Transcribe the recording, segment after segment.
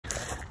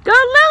Go,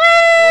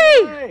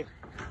 Lily! Hey.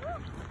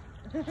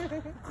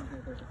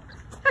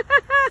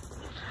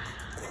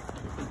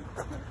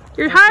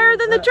 You're higher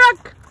than the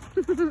truck.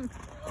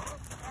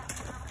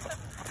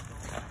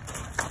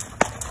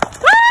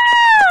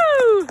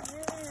 Woo!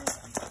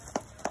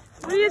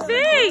 What do you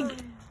think?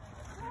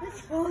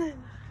 It's fun.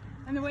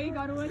 And the way you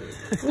got away.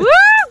 Woo,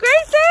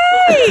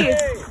 Gracie!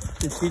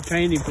 Did she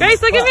train him?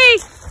 Grace, look at me.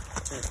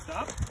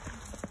 Stop.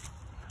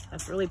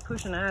 That's really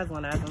pushing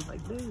Aslan. Aslan's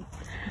like, dude.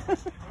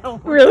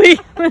 Really?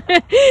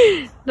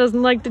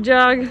 Doesn't like to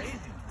jog.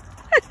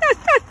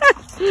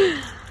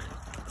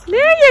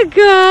 There you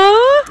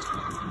go.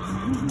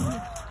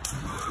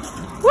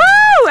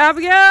 Woo,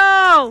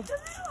 Abigail.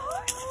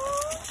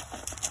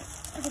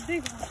 That's a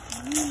big one.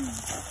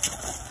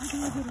 How do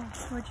I get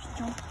off? Do I just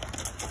jump?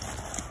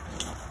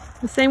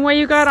 The same way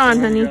you got on,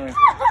 honey.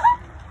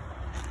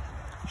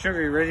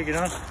 Sugar, you ready to get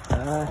on?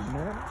 No.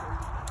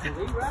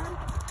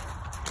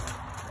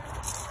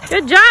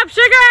 Good job,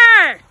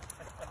 Sugar.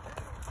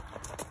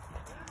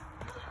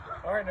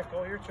 All right,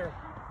 Nicole, your turn.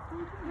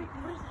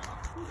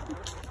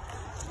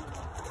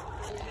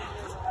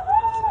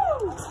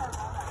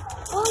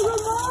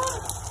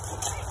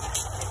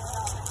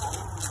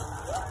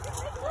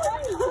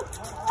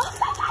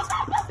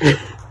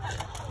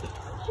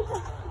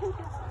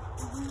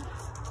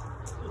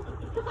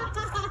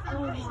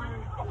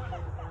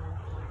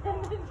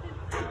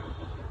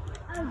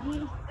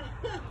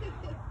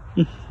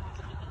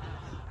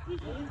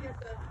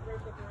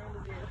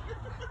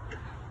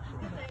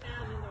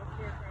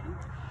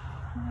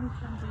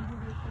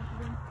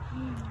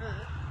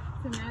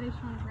 So Maddie's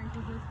trying to rank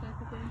his back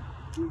again.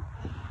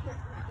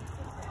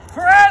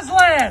 For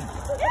Aslan!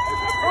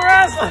 For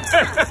Aslan!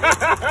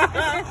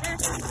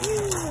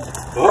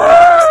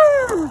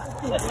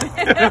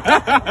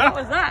 What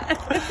was that?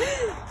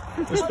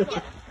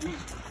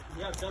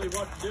 Yeah, tell you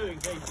what to do in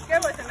case.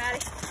 Good with it,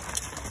 Maddie.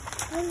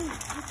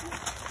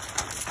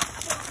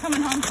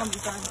 Coming home from the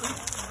time.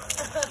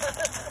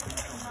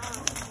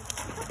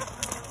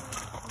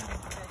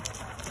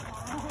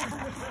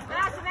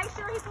 Matt, so make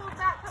sure he pulls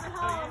back coming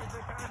home.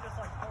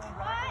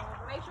 What?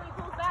 Make sure he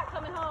pulls back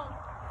coming home.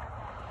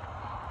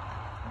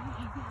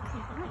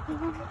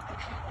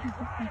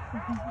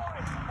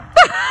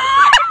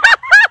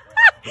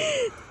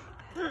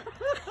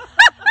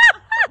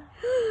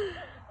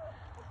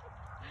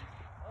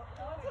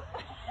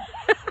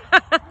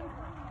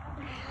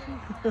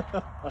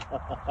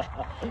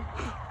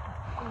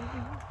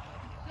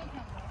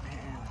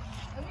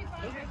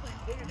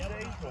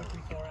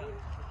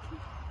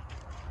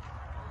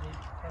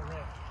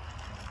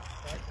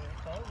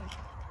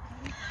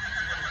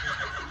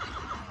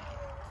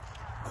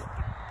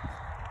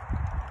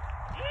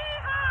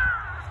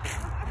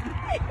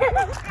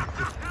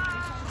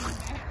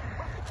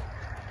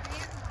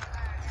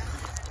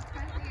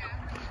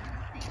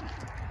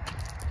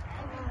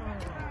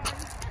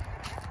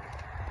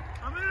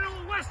 I'm in an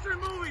old Western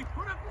movie.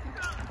 Put up the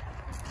gun.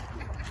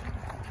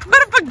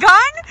 Put up a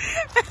gun?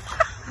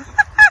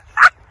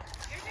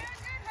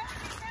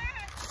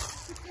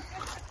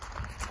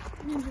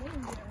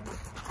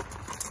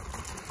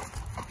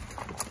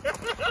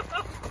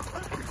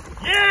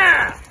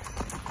 Yeah!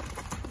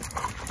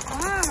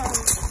 Wow.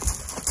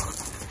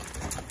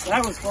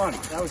 That was fun.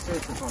 That was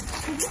seriously fun.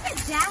 Did you get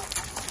Jack?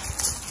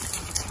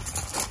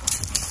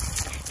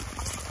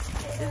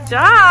 Good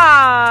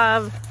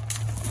job.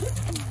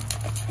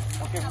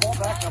 Okay, pull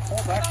back, now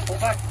pull back, pull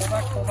back, pull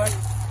back, pull back.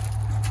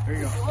 There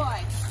you go. Boy.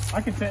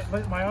 I can take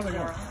my other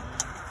gun.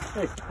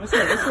 Hey, this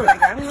way, this way.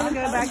 I'm going to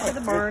go back to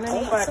the barn and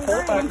Pull eat back, some pull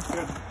back. grain. It's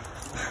good.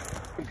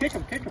 Kick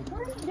him, kick him.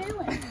 What are you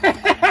doing?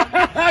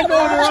 I'm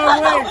going the wrong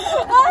way.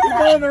 You're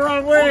going the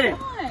wrong way.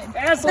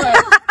 Aslan.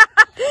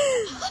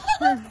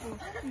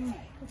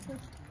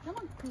 Come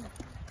on.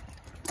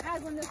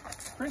 Aslan, this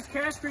Prince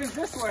Caspian is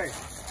this way.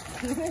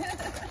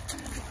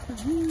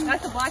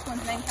 That's the black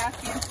one's name,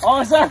 Caspian. Oh,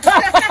 is that?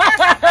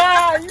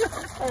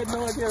 I had no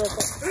idea that.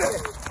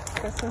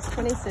 Christmas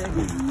 26.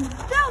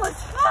 That was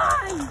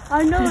fun!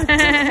 I know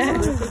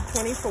it's This is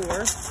 24.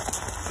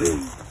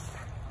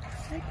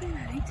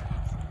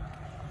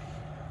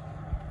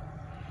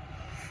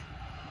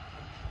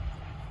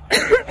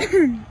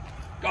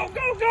 Go,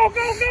 go, go,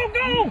 go, go,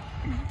 go!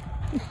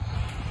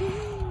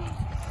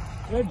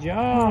 Good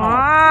job.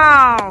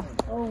 Wow.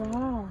 Oh,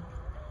 wow.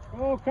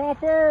 Go,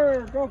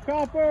 Copper! Go,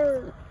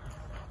 Copper!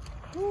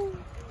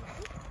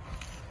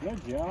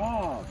 Good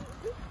job.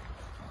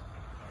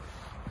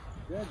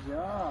 Good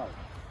job.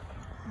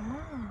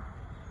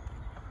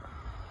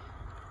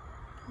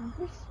 I'd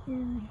be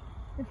scared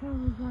if I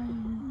was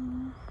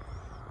riding.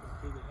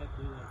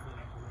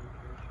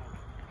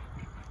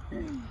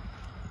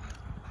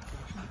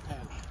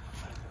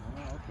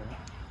 Oh, okay.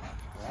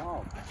 Wow.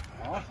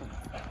 Awesome.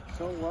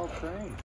 So well trained.